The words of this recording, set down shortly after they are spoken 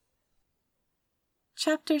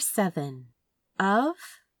Chapter 7 of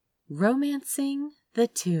Romancing the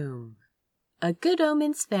Tomb, a Good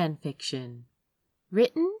Omens fanfiction,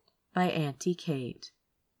 written by Auntie Kate,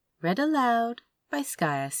 read aloud by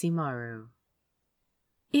Skaya Simaru.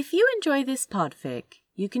 If you enjoy this podfic,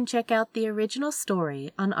 you can check out the original story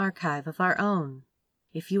on Archive of Our Own.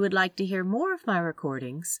 If you would like to hear more of my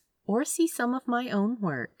recordings or see some of my own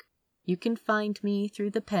work, you can find me through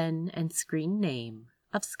the pen and screen name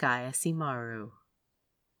of Skaya Simaru.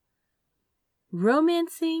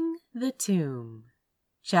 Romancing the Tomb,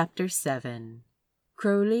 Chapter 7,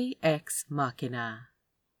 Crowley Ex Machina.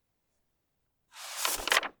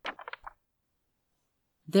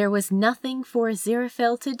 There was nothing for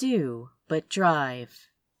Aziraphale to do but drive.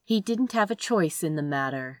 He didn't have a choice in the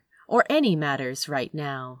matter, or any matters right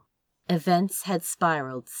now. Events had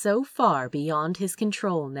spiraled so far beyond his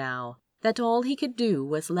control now that all he could do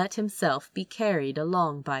was let himself be carried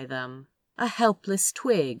along by them, a helpless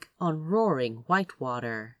twig on roaring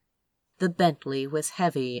whitewater. The Bentley was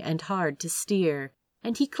heavy and hard to steer,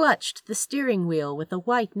 and he clutched the steering wheel with a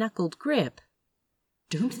white-knuckled grip.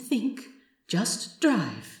 "Don't think, just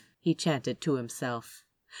drive," he chanted to himself.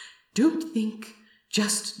 "Don't think,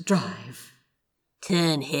 just drive."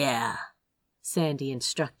 "Turn here," Sandy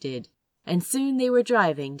instructed, and soon they were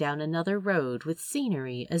driving down another road with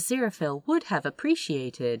scenery Aziraphale would have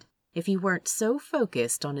appreciated if he weren't so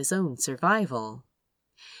focused on his own survival.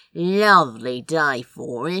 "Lovely day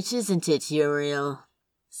for it, isn't it, Uriel?"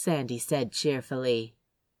 Sandy said cheerfully.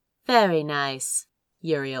 "Very nice,"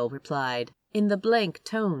 Uriel replied, in the blank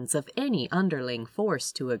tones of any underling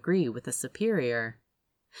forced to agree with a superior.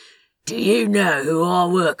 "Do you know who I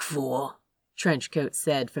work for?" Trenchcoat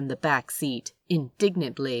said from the back seat,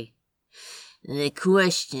 indignantly. "The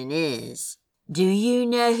question is, do you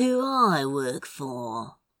know who I work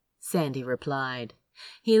for?" Sandy replied.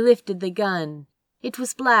 He lifted the gun. It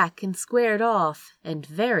was black and squared off and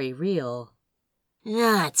very real.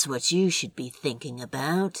 "That's what you should be thinking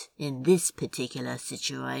about in this particular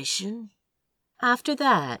situation." After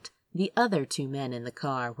that, the other two men in the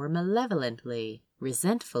car were malevolently,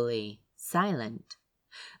 resentfully silent.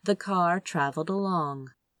 The car traveled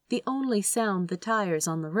along, the only sound the tires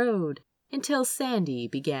on the road, until Sandy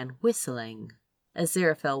began whistling.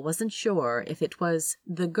 Aziraphale wasn't sure if it was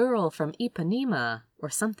the girl from Ipanema or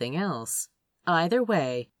something else. Either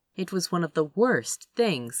way, it was one of the worst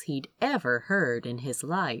things he'd ever heard in his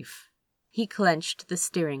life. He clenched the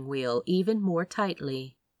steering wheel even more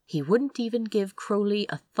tightly. He wouldn't even give Crowley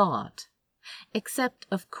a thought. Except,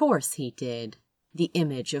 of course, he did. The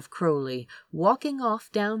image of Crowley walking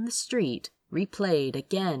off down the street replayed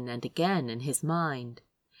again and again in his mind.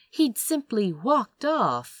 He'd simply walked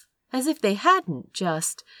off, as if they hadn't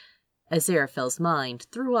just... Aziraphale's mind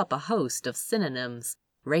threw up a host of synonyms,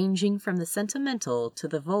 ranging from the sentimental to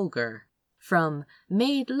the vulgar, from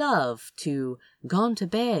made love to gone to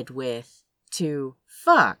bed with to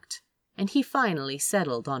fucked, and he finally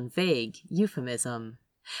settled on vague euphemism,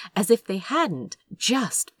 as if they hadn't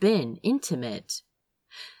just been intimate.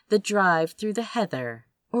 The drive through the heather,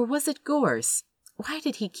 or was it gorse? Why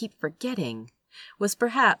did he keep forgetting? Was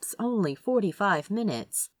perhaps only 45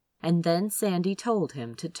 minutes, and then Sandy told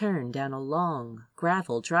him to turn down a long,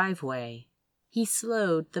 gravel driveway. He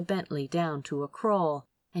slowed the Bentley down to a crawl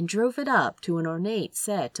and drove it up to an ornate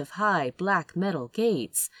set of high black metal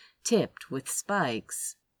gates tipped with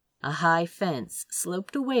spikes. A high fence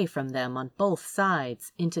sloped away from them on both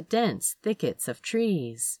sides into dense thickets of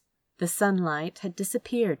trees. The sunlight had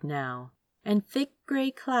disappeared now, and thick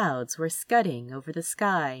gray clouds were scudding over the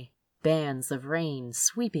sky, bands of rain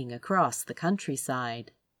sweeping across the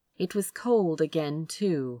countryside. It was cold again,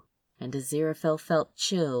 too, and Aziraphale felt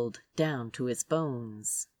chilled down to his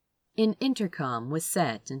bones. An intercom was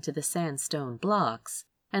set into the sandstone blocks,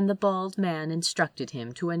 and the bald man instructed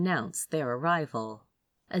him to announce their arrival.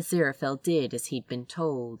 Aziraphale did as he'd been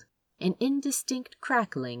told. An indistinct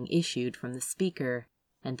crackling issued from the speaker,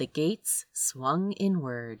 and the gates swung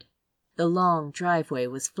inward. The long driveway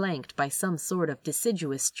was flanked by some sort of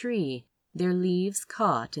deciduous tree, their leaves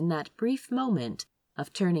caught in that brief moment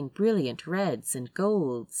of turning brilliant reds and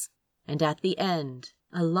golds, and at the end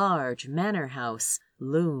a large manor house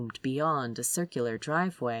loomed beyond a circular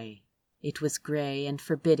driveway. It was gray and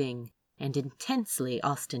forbidding and intensely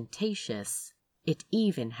ostentatious. It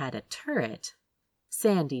even had a turret.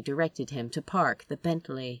 Sandy directed him to park the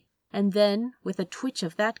Bentley, and then, with a twitch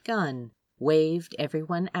of that gun, waved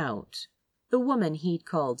everyone out. The woman he'd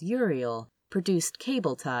called Uriel produced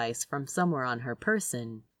cable ties from somewhere on her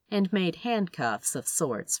person, and made handcuffs of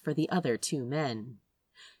sorts for the other two men.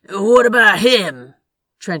 "What about him?"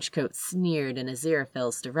 Trenchcoat sneered in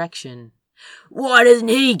Aziraphale's direction. Why doesn't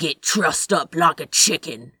he get trussed up like a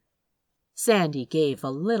chicken? Sandy gave a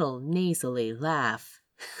little nasally laugh.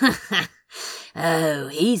 Oh,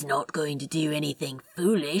 he's not going to do anything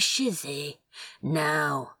foolish, is he?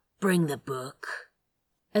 Now, bring the book.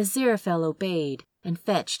 Aziraphale obeyed and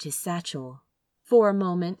fetched his satchel. For a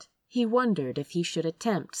moment, he wondered if he should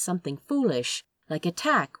attempt something foolish, like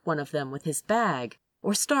attack one of them with his bag,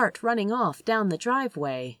 or start running off down the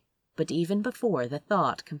driveway. But even before the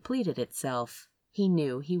thought completed itself, he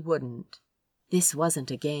knew he wouldn't. This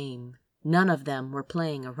wasn't a game. None of them were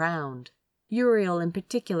playing around. Uriel in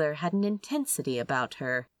particular had an intensity about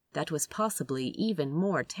her that was possibly even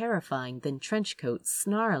more terrifying than Trenchcoat's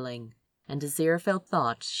snarling, and Aziraphale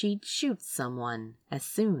thought she'd shoot someone as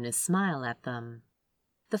soon as smile at them.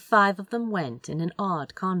 The 5 of them went in an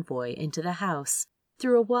odd convoy into the house,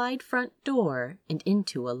 through a wide front door and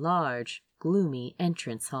into a large, gloomy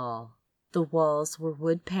entrance hall. The walls were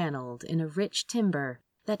wood-paneled in a rich timber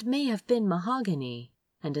that may have been mahogany,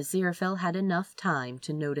 and Aziraphale had enough time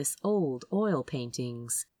to notice old oil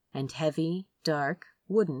paintings and heavy, dark,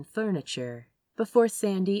 wooden furniture before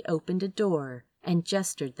Sandy opened a door and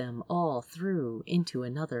gestured them all through into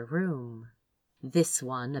another room. This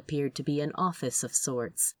one appeared to be an office of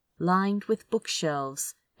sorts, lined with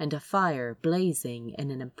bookshelves and a fire blazing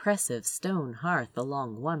in an impressive stone hearth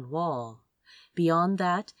along one wall. Beyond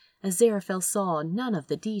that, Aziraphale saw none of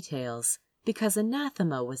the details, because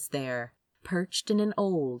Anathema was there, perched in an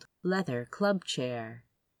old leather club chair.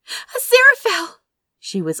 Aziraphale!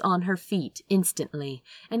 She was on her feet instantly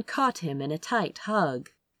and caught him in a tight hug.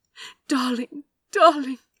 Darling,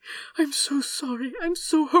 darling, I'm so sorry. I'm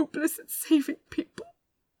so hopeless at saving people.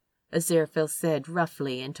 Aziraphale said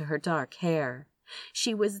roughly into her dark hair.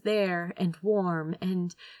 She was there and warm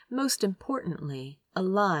and, most importantly,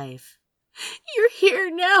 alive. You're here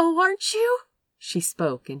now, aren't you? She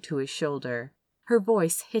spoke into his shoulder, her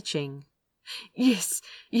voice hitching. Yes,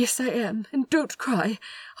 I am, and don't cry.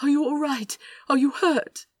 Are you all right? Are you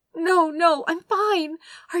hurt? No, I'm fine.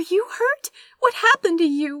 Are you hurt? What happened to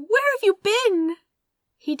you? Where have you been?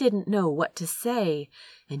 He didn't know what to say,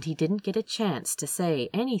 and he didn't get a chance to say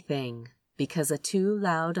anything, because a too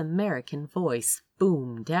loud American voice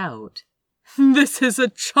boomed out. This is a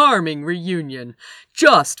charming reunion,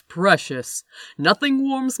 just precious. Nothing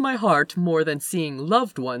warms my heart more than seeing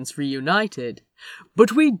loved ones reunited.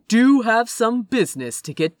 But we do have some business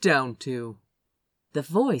to get down to. The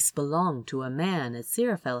voice belonged to a man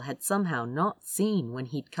Aziraphale had somehow not seen when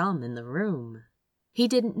he'd come in the room. He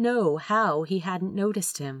didn't know how he hadn't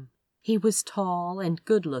noticed him. He was tall and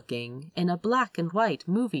good-looking in a black-and-white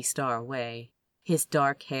movie star way. His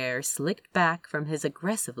dark hair slicked back from his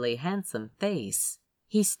aggressively handsome face.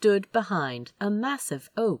 He stood behind a massive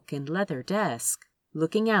oak and leather desk,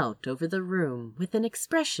 looking out over the room with an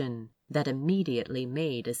expression that immediately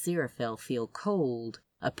made Aziraphale feel cold,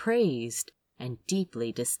 appraised, and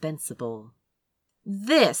deeply dispensable.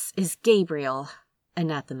 This is Gabriel,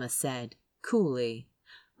 Anathema said, coolly.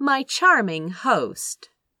 My charming host.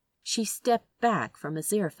 She stepped back from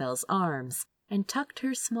Aziraphale's arms and tucked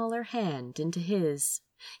her smaller hand into his.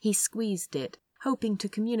 He squeezed it, hoping to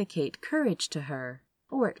communicate courage to her,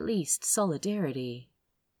 or at least solidarity.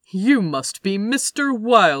 You must be Mr.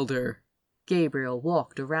 Wilder. Gabriel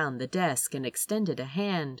walked around the desk and extended a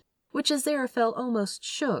hand, which Aziraphale almost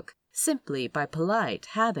shook, simply by polite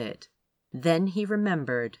habit. Then he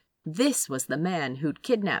remembered. This was the man who'd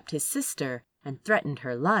kidnapped his sister and threatened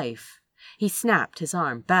her life. He snapped his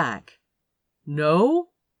arm back. No?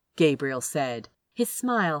 Gabriel said, his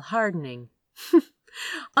smile hardening.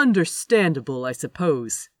 Understandable, I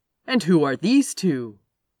suppose. And who are these two?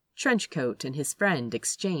 Trenchcoat and his friend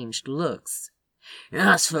exchanged looks.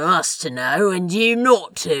 That's for us to know and you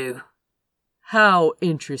not to. How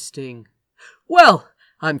interesting. Well,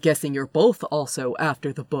 I'm guessing you're both also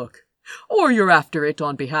after the book. Or you're after it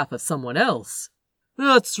on behalf of someone else.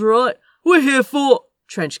 That's right. We're here for...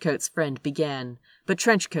 Trenchcoat's friend began, but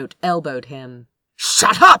Trenchcoat elbowed him.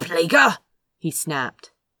 Shut up, Liga! He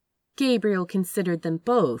snapped. Gabriel considered them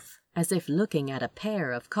both as if looking at a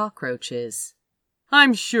pair of cockroaches.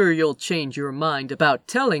 I'm sure you'll change your mind about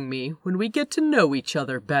telling me when we get to know each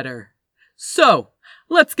other better. So,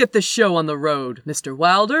 let's get the show on the road, Mr.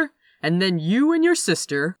 Wilder, and then you and your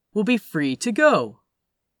sister will be free to go.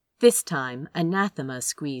 This time, Anathema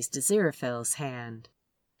squeezed Aziraphale's hand.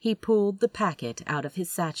 He pulled the packet out of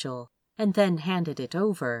his satchel and then handed it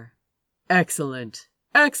over. Excellent,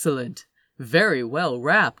 excellent. Very well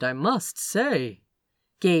wrapped, I must say.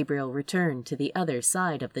 Gabriel returned to the other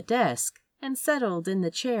side of the desk and settled in the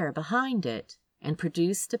chair behind it and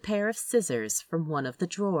produced a pair of scissors from one of the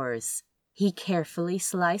drawers. He carefully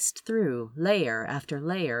sliced through layer after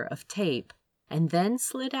layer of tape, and then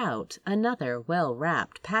slid out another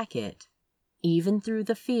well-wrapped packet. Even through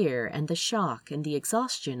the fear and the shock and the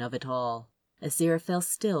exhaustion of it all, Aziraphale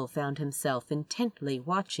still found himself intently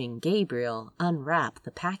watching Gabriel unwrap the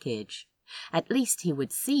package. At least he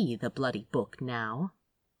would see the bloody book now.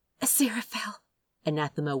 Aziraphale,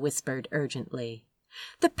 Anathema whispered urgently.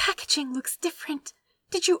 the packaging looks different.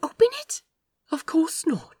 Did you open it? Of course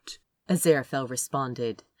not, Aziraphale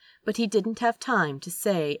responded, but he didn't have time to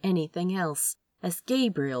say anything else as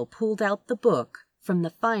Gabriel pulled out the book from the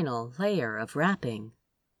final layer of wrapping.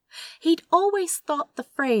 He'd always thought the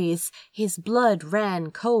phrase, "his blood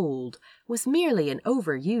ran cold," was merely an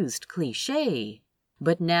overused cliché,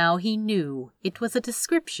 but now he knew it was a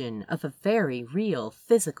description of a very real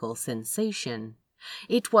physical sensation.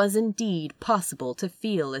 It was indeed possible to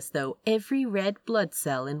feel as though every red blood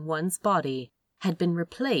cell in one's body had been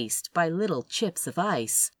replaced by little chips of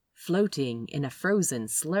ice floating in a frozen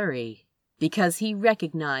slurry, because he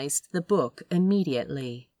recognized the book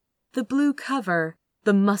immediately. The blue cover,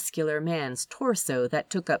 the muscular man's torso that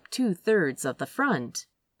took up 2/3 of the front,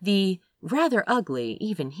 the rather ugly,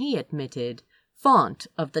 even he admitted, font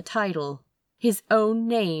of the title, his own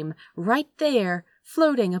name right there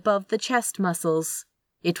floating above the chest muscles.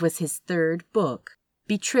 It was his third book,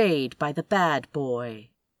 Betrayed by the Bad Boy.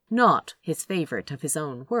 Not his favorite of his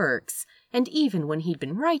own works, and even when he'd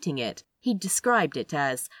been writing it, he'd described it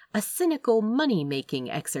as a cynical money-making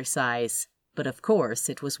exercise. But of course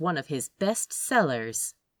it was one of his best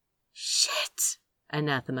sellers. Shit,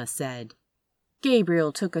 Anathema said.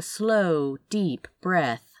 Gabriel took a slow, deep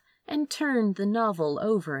breath and turned the novel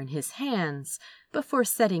over in his hands before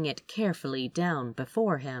setting it carefully down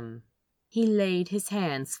before him. He laid his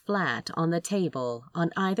hands flat on the table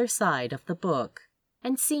on either side of the book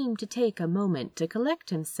and seemed to take a moment to collect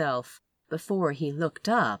himself before he looked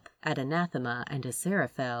up at Anathema and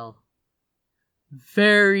Aziraphale.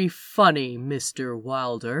 Very funny, Mr.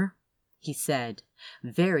 Wilder, he said,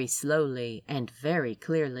 very slowly and very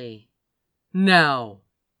clearly. Now,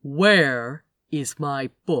 where is my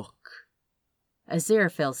book?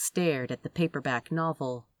 Aziraphale stared at the paperback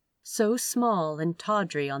novel, so small and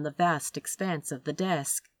tawdry on the vast expanse of the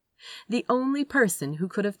desk. The only person who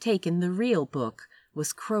could have taken the real book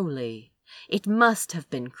was Crowley. It must have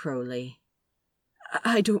been Crowley.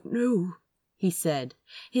 I don't know, he said,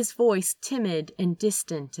 his voice timid and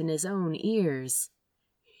distant in his own ears.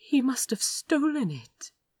 He must have stolen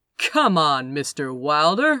it. Come on, Mr.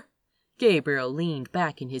 Wilder. Gabriel leaned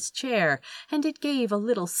back in his chair, and it gave a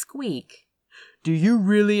little squeak. Do you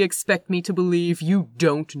really expect me to believe you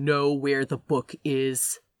don't know where the book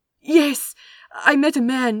is? Yes, I met a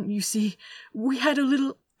man, you see. We had a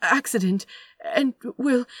little accident, and,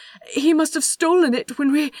 well, he must have stolen it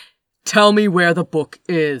when we... Tell me where the book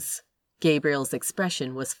is. Gabriel's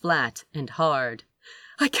expression was flat and hard.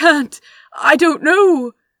 I can't. I don't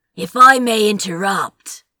know. If I may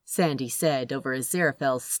interrupt, Sandy said over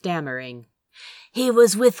Aziraphale's stammering. He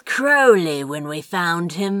was with Crowley when we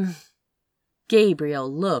found him.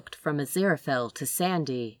 Gabriel looked from Aziraphale to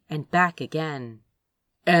Sandy and back again.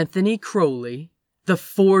 Anthony Crowley? The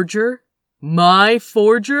forger? My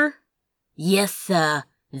forger? Yes, sir,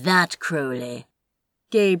 that Crowley.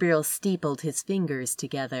 Gabriel steepled his fingers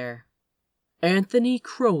together. Anthony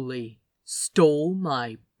Crowley stole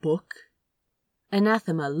my book?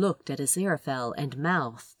 Anathema looked at Aziraphale and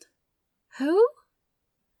mouthed. Who?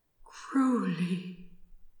 Crowley.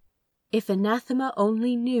 If Anathema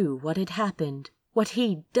only knew what had happened, what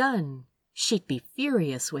he'd done, she'd be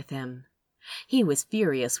furious with him. He was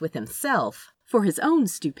furious with himself, for his own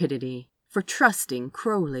stupidity, for trusting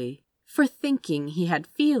Crowley, for thinking he had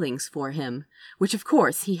feelings for him, which of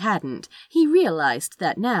course he hadn't. He realized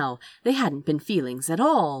that now they hadn't been feelings at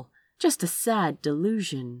all, just a sad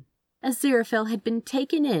delusion. Aziraphale had been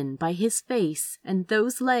taken in by his face and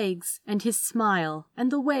those legs and his smile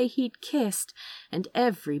and the way he'd kissed and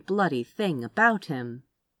every bloody thing about him.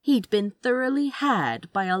 He'd been thoroughly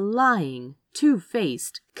had by a lying,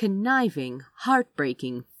 two-faced, conniving,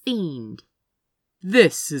 heartbreaking fiend.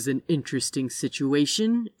 This is an interesting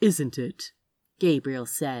situation, isn't it? Gabriel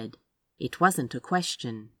said. It wasn't a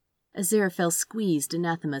question. Aziraphale squeezed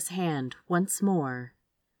Anathema's hand once more.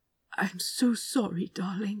 I'm so sorry,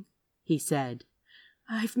 darling, he said.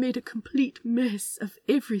 I've made a complete mess of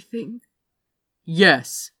everything.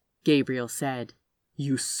 Yes, Gabriel said.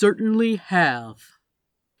 You certainly have.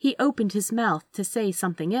 He opened his mouth to say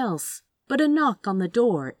something else, but a knock on the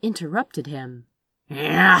door interrupted him. Who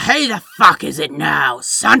the fuck is it now,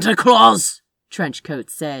 Santa Claus? Trenchcoat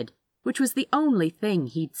said. which was the only thing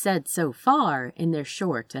he'd said so far in their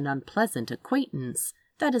short and unpleasant acquaintance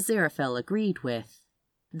that Aziraphale agreed with.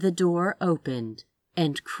 The door opened,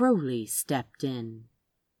 and Crowley stepped in.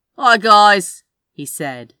 "Hi, guys," he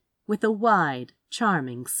said, with a wide,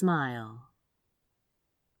 charming smile.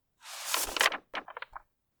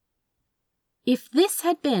 If this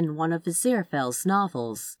had been one of Aziraphale's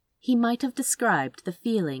novels, he might have described the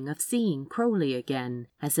feeling of seeing Crowley again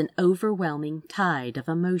as an overwhelming tide of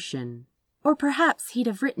emotion. Or perhaps he'd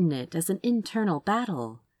have written it as an internal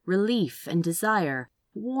battle, relief and desire,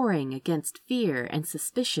 warring against fear and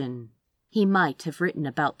suspicion. He might have written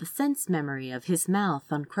about the sense memory of his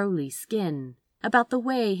mouth on Crowley's skin, about the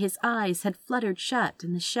way his eyes had fluttered shut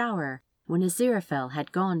in the shower when Aziraphale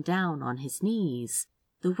had gone down on his knees,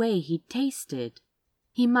 the way he'd tasted.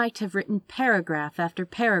 He might have written paragraph after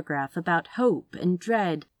paragraph about hope and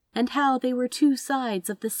dread, and how they were two sides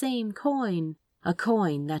of the same coin, a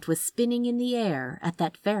coin that was spinning in the air at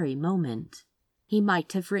that very moment. He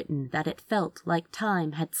might have written that it felt like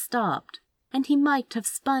time had stopped, and he might have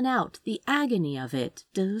spun out the agony of it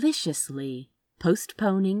deliciously,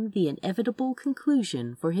 postponing the inevitable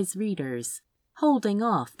conclusion for his readers, holding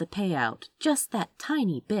off the payout just that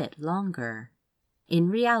tiny bit longer. In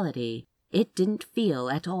reality, it didn't feel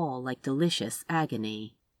at all like delicious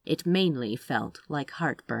agony. It mainly felt like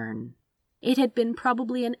heartburn. It had been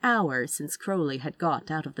probably an hour since Crowley had got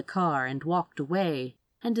out of the car and walked away,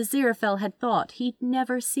 and Aziraphale had thought he'd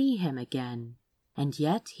never see him again. And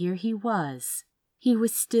yet here he was. He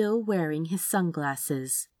was still wearing his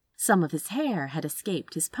sunglasses. Some of his hair had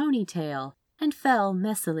escaped his ponytail and fell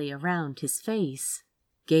messily around his face.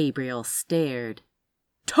 Gabriel stared.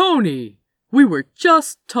 "Tony! We were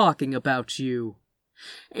just talking about you."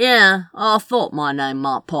 "Yeah, I thought my name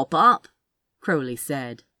might pop up," Crowley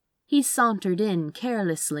said. He sauntered in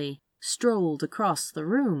carelessly, strolled across the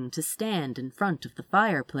room to stand in front of the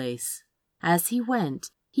fireplace. As he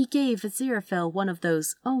went, he gave Aziraphale one of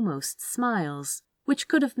those almost smiles, which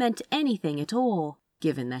could have meant anything at all,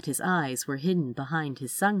 given that his eyes were hidden behind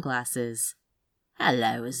his sunglasses.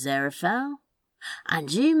 "Hello, Aziraphale.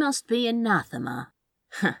 And you must be Anathema.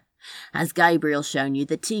 Has Gabriel shown you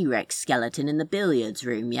the T-Rex skeleton in the billiards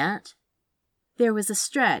room yet?" There was a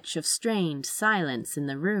stretch of strained silence in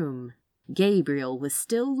the room. Gabriel was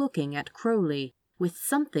still looking at Crowley with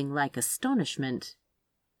something like astonishment.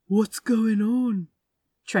 "What's going on?"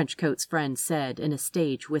 Trenchcoat's friend said in a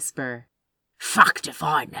stage whisper. "Fucked if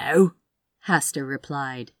I know," Hastur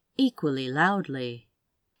replied, equally loudly.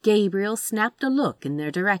 Gabriel snapped a look in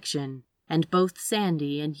their direction, and both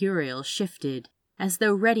Sandy and Uriel shifted, as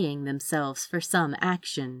though readying themselves for some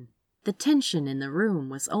action. The tension in the room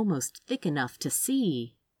was almost thick enough to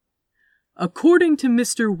see. "According to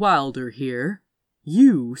Mr. Wilder here,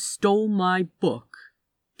 you stole my book,"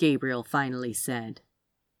 Gabriel finally said.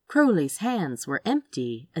 Crowley's hands were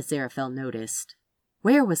empty, Aziraphale noticed.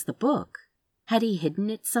 Where was the book? Had he hidden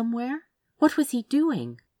it somewhere? What was he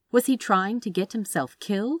doing? Was he trying to get himself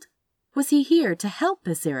killed? Was he here to help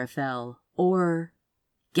Aziraphale, or...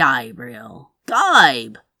 "Gabriel,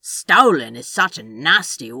 Gabe! Stolen is such a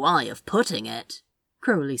nasty way of putting it,"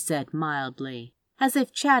 Crowley said mildly, as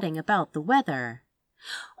if chatting about the weather.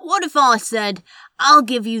 "What if I said, I'll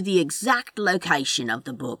give you the exact location of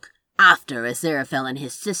the book after Aziraphale and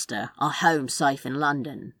his sister are home safe in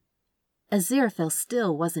London?" Aziraphale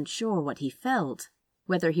still wasn't sure what he felt,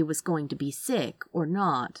 whether he was going to be sick or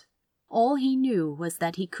not. All he knew was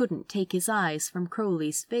that he couldn't take his eyes from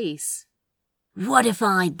Crowley's face. "What if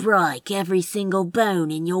I break every single bone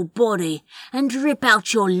in your body and rip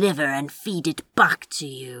out your liver and feed it back to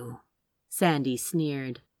you?" Sandy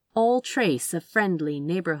sneered, all trace of friendly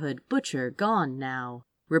neighborhood butcher gone now,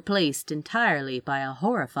 replaced entirely by a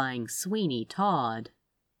horrifying Sweeney Todd.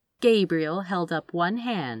 Gabriel held up one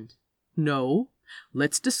hand. "No,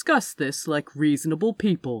 let's discuss this like reasonable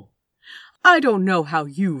people. I don't know how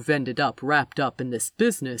you've ended up wrapped up in this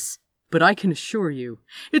business, but I can assure you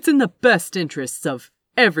it's in the best interests of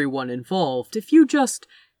everyone involved if you just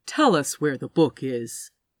tell us where the book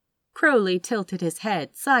is." Crowley tilted his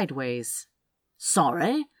head sideways.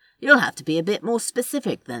 "Sorry, you'll have to be a bit more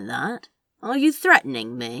specific than that. Are you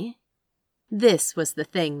threatening me?" This was the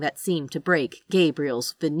thing that seemed to break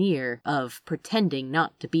Gabriel's veneer of pretending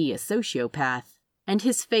not to be a sociopath, and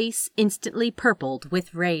his face instantly purpled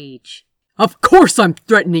with rage. "Of course I'm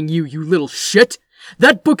threatening you, you little shit!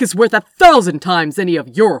 That book is worth 1,000 times any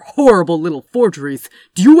of your horrible little forgeries.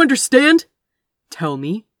 Do you understand? Tell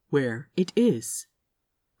me where it is."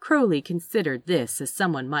 Crowley considered this as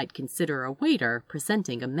someone might consider a waiter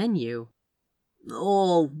presenting a menu.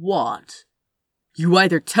 "Or what?" "You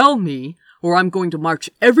either tell me, or I'm going to march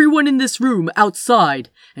everyone in this room outside,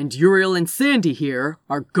 and Uriel and Sandy here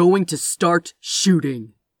are going to start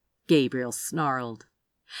shooting," Gabriel snarled.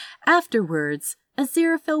 Afterwards,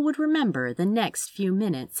 Aziraphale would remember the next few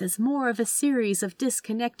minutes as more of a series of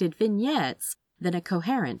disconnected vignettes than a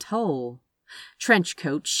coherent whole.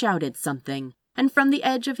 Trenchcoat shouted something, and from the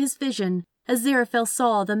edge of his vision, Aziraphale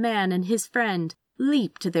saw the man and his friend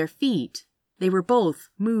leap to their feet. They were both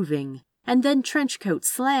moving, and then Trenchcoat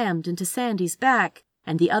slammed into Sandy's back,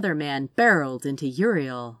 and the other man barreled into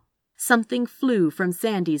Uriel. Something flew from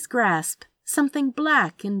Sandy's grasp, something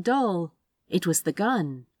black and dull. It was the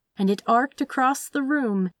gun, and it arced across the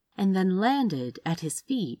room and then landed at his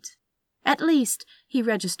feet. At least, he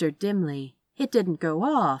registered dimly. It didn't go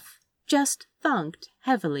off, just thunked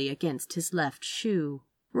heavily against his left shoe,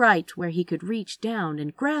 right where he could reach down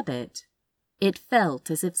and grab it. It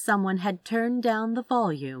felt as if someone had turned down the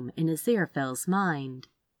volume in Aziraphale's mind.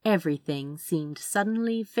 Everything seemed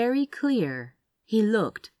suddenly very clear. He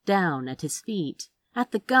looked down at his feet,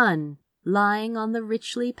 at the gun lying on the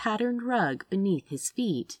richly patterned rug beneath his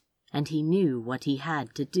feet, and he knew what he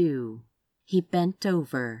had to do. He bent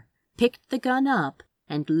over, picked the gun up,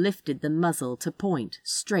 and lifted the muzzle to point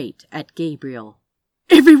straight at Gabriel.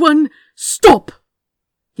 "Everyone, stop!"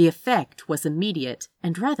 The effect was immediate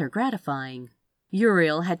and rather gratifying.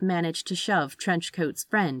 Uriel had managed to shove Trenchcoat's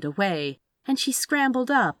friend away, and she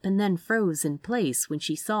scrambled up and then froze in place when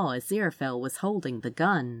she saw Aziraphale was holding the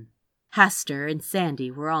gun. Hastur and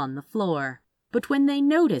Sandy were on the floor, but when they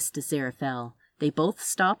noticed Aziraphale, they both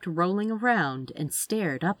stopped rolling around and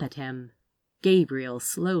stared up at him. Gabriel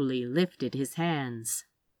slowly lifted his hands.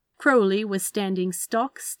 Crowley was standing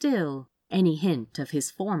stock still, any hint of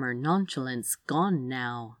his former nonchalance gone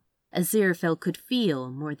now. Aziraphale could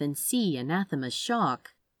feel more than see Anathema's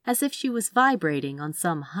shock, as if she was vibrating on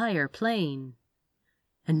some higher plane.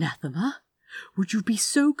 "Anathema, would you be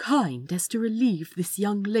so kind as to relieve this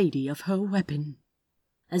young lady of her weapon?"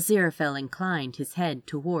 Aziraphale inclined his head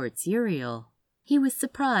towards Uriel. He was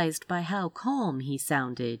surprised by how calm he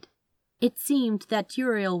sounded. It seemed that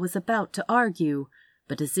Uriel was about to argue,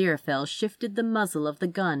 but Aziraphale shifted the muzzle of the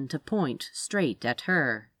gun to point straight at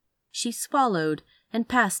her. She swallowed and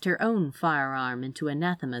passed her own firearm into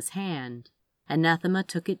Anathema's hand. Anathema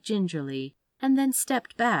took it gingerly and then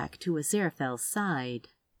stepped back to Aziraphale's side.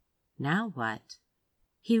 Now what?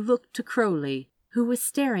 He looked to Crowley, who was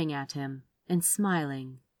staring at him and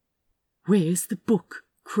smiling. "Where's the book,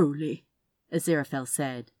 Crowley?" Aziraphale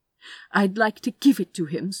said. "I'd like to give it to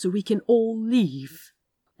him so we can all leave."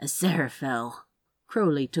 Aziraphale.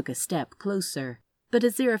 Crowley took a step closer, but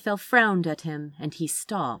Aziraphale frowned at him and he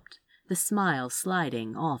stopped, the smile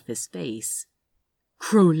sliding off his face.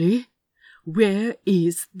 "Crowley, where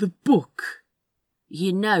is the book?"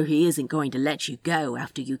 You know he isn't going to let you go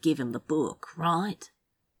after you give him the book, right?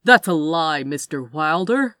 "That's a lie, Mr.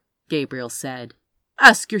 Wilder," Gabriel said.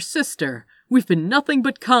 "Ask your sister. We've been nothing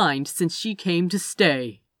but kind since she came to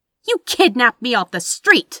stay." "You kidnapped me off the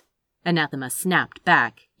street!" Anathema snapped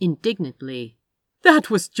back, indignantly. "That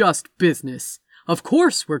was just business. Of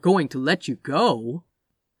course we're going to let you go."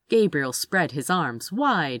 Gabriel spread his arms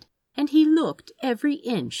wide, and he looked every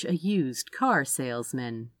inch a used car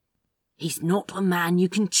salesman. "He's not a man you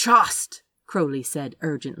can trust," Crowley said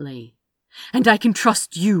urgently. "And I can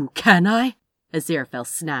trust you, can I?" Aziraphale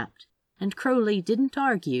snapped, and Crowley didn't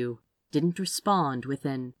argue, didn't respond with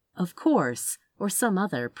an "of course" or some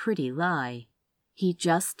other pretty lie. He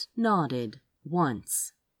just nodded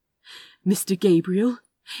once. "Mr. Gabriel,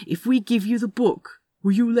 if we give you the book,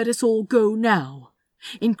 will you let us all go now,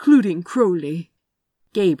 including Crowley?"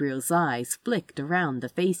 Gabriel's eyes flicked around the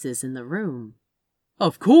faces in the room.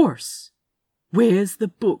 "Of course." "Where's the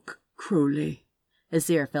book, Crowley?"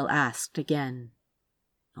 Aziraphale asked again.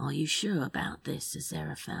 "Are you sure about this,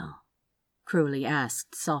 Aziraphale?" Crowley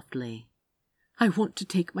asked softly. "I want to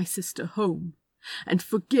take my sister home and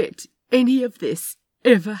forget any of this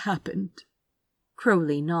ever happened."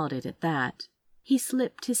 Crowley nodded at that. He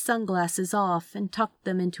slipped his sunglasses off and tucked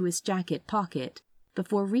them into his jacket pocket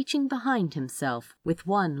before reaching behind himself with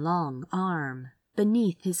one long arm,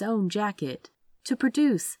 beneath his own jacket, to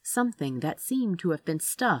produce something that seemed to have been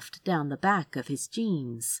stuffed down the back of his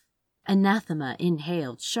jeans. Anathema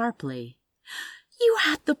inhaled sharply. "You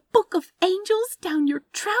had the Book of Angels down your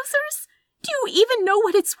trousers? Do you even know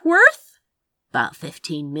what it's worth?" "About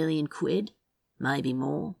 15 million quid, maybe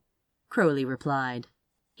more," Crowley replied.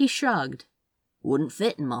 He shrugged. "Wouldn't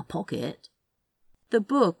fit in my pocket." The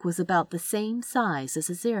book was about the same size as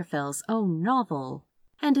Aziraphale's own novel,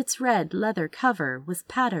 and its red leather cover was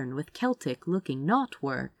patterned with Celtic-looking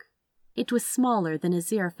knotwork. It was smaller than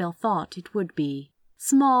Aziraphale thought it would be,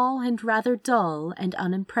 small and rather dull and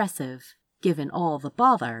unimpressive, given all the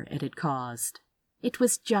bother it had caused. It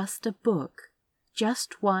was just a book,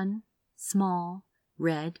 just one small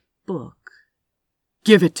red book.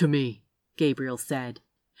 "Give it to me," Gabriel said,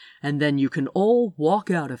 "and then you can all walk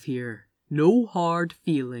out of here. No hard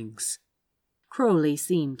feelings." Crowley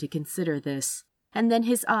seemed to consider this, and then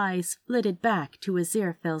his eyes flitted back to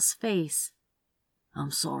Aziraphale's face. "I'm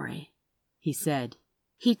sorry," he said.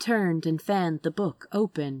 He turned and fanned the book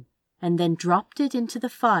open, and then dropped it into the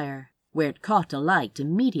fire, where it caught alight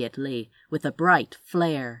immediately with a bright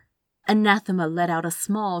flare. Anathema let out a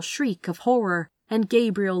small shriek of horror, and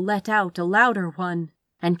Gabriel let out a louder one,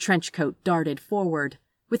 and Trenchcoat darted forward.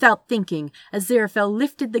 Without thinking, Aziraphale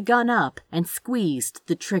lifted the gun up and squeezed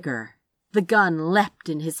the trigger. The gun leapt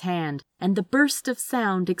in his hand, and the burst of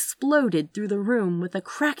sound exploded through the room with a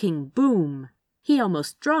cracking boom. He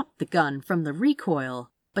almost dropped the gun from the recoil,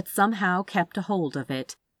 but somehow kept a hold of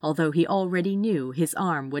it, although he already knew his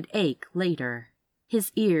arm would ache later.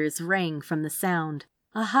 His ears rang from the sound,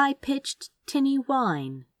 a high-pitched tinny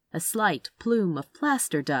whine. A slight plume of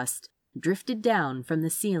plaster dust drifted down from the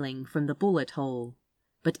ceiling from the bullet hole.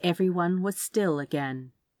 But everyone was still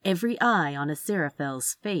again, every eye on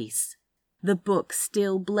Aziraphale's face. The book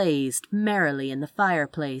still blazed merrily in the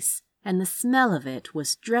fireplace, and the smell of it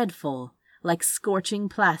was dreadful, like scorching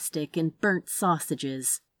plastic and burnt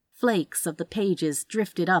sausages. Flakes of the pages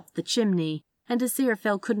drifted up the chimney, and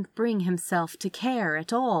Aziraphale couldn't bring himself to care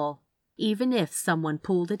at all. Even if someone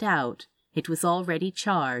pulled it out, it was already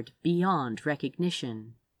charred beyond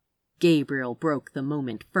recognition. Gabriel broke the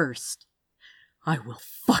moment first. "I will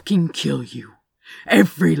fucking kill you.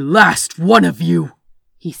 Every last one of you,"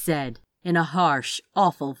 he said, in a harsh,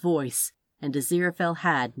 awful voice, and Aziraphale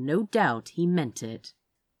had no doubt he meant it.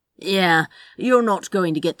 "Yeah, you're not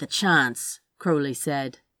going to get the chance," Crowley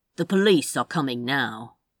said. "The police are coming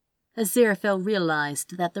now." Aziraphale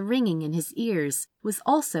realized that the ringing in his ears was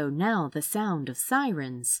also now the sound of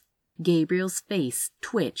sirens. Gabriel's face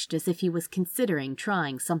twitched as if he was considering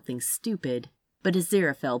trying something stupid, but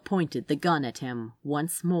Aziraphale pointed the gun at him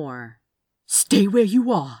once more. "Stay where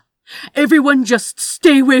you are. Everyone just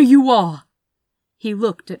stay where you are." He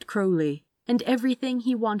looked at Crowley, and everything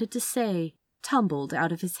he wanted to say tumbled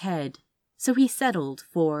out of his head, so he settled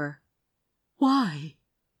for, "Why?"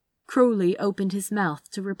 Crowley opened his mouth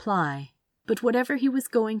to reply, but whatever he was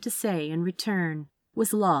going to say in return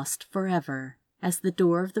was lost forever as the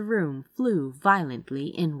door of the room flew violently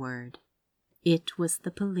inward. It was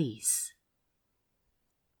the police.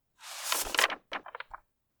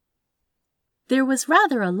 There was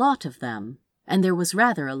rather a lot of them, and there was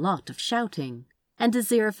rather a lot of shouting, and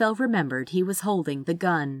Aziraphale remembered he was holding the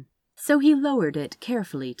gun, so he lowered it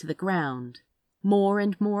carefully to the ground. More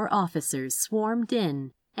and more officers swarmed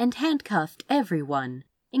in and handcuffed everyone,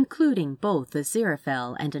 including both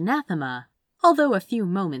Aziraphale and Anathema, although a few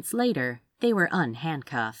moments later they were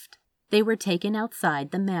unhandcuffed. They were taken outside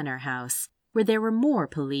the manor house, where there were more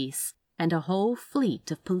police, and a whole fleet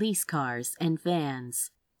of police cars and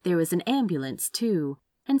vans. There was an ambulance, too,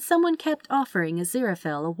 and someone kept offering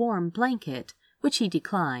Aziraphale a warm blanket, which he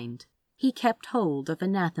declined. He kept hold of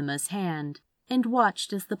Anathema's hand, and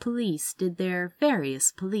watched as the police did their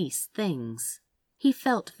various police things. He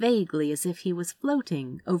felt vaguely as if he was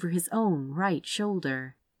floating over his own right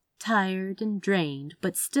shoulder, tired and drained,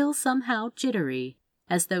 but still somehow jittery,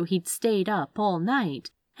 as though he'd stayed up all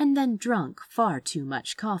night and then drunk far too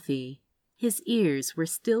much coffee. His ears were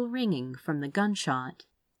still ringing from the gunshot.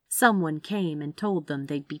 Someone came and told them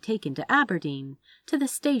they'd be taken to Aberdeen, to the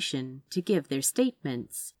station, to give their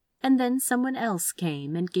statements, and then someone else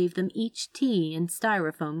came and gave them each tea in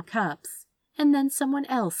styrofoam cups, and then someone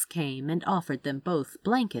else came and offered them both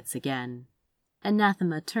blankets again.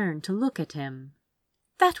 Anathema turned to look at him.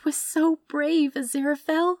 "That was so brave,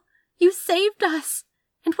 Aziraphale. You saved us.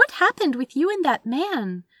 And what happened with you and that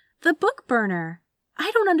man, the book burner?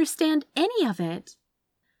 I don't understand any of it."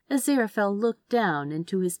 Aziraphale looked down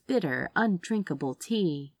into his bitter, undrinkable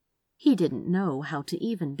tea. He didn't know how to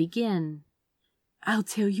even begin. "I'll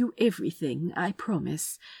tell you everything, I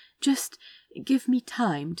promise. Just give me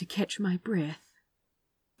time to catch my breath."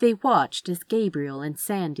 They watched as Gabriel and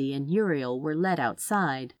Sandy and Uriel were led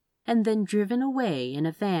outside, and then driven away in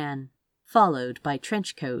a van, followed by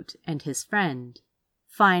Trenchcoat and his friend.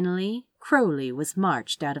 Finally, Crowley was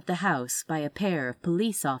marched out of the house by a pair of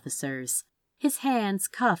police officers, his hands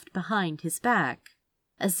cuffed behind his back.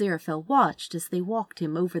 Aziraphale watched as they walked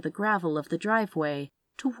him over the gravel of the driveway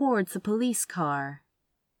towards a police car.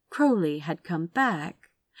 Crowley had come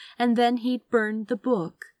back, and then he'd burned the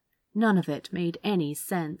book. None of it made any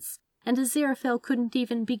sense, and Aziraphale couldn't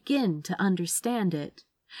even begin to understand it.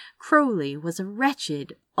 Crowley was a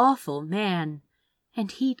wretched, awful man,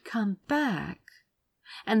 and he'd come back.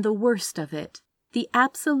 And the worst of it, the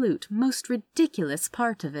absolute most ridiculous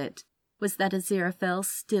part of it, was that Aziraphale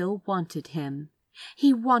still wanted him.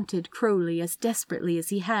 He wanted Crowley as desperately as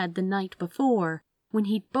he had the night before, when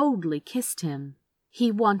he'd boldly kissed him.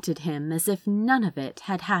 He wanted him as if none of it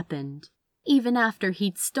had happened, even after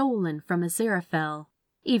he'd stolen from Aziraphale,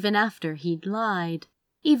 even after he'd lied,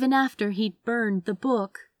 even after he'd burned the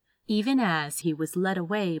book, even as he was led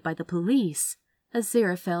away by the police.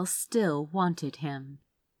 Aziraphale still wanted him.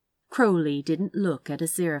 Crowley didn't look at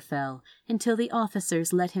Aziraphale until the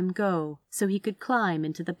officers let him go so he could climb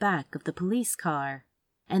into the back of the police car,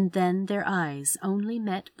 and then their eyes only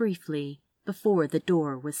met briefly before the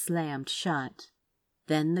door was slammed shut.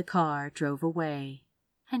 Then the car drove away,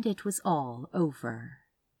 and it was all over.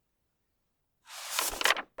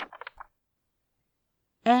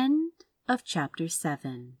 End of Chapter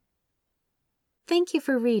 7. Thank you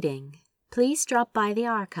for reading. Please drop by the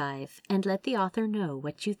archive and let the author know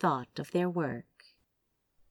what you thought of their work.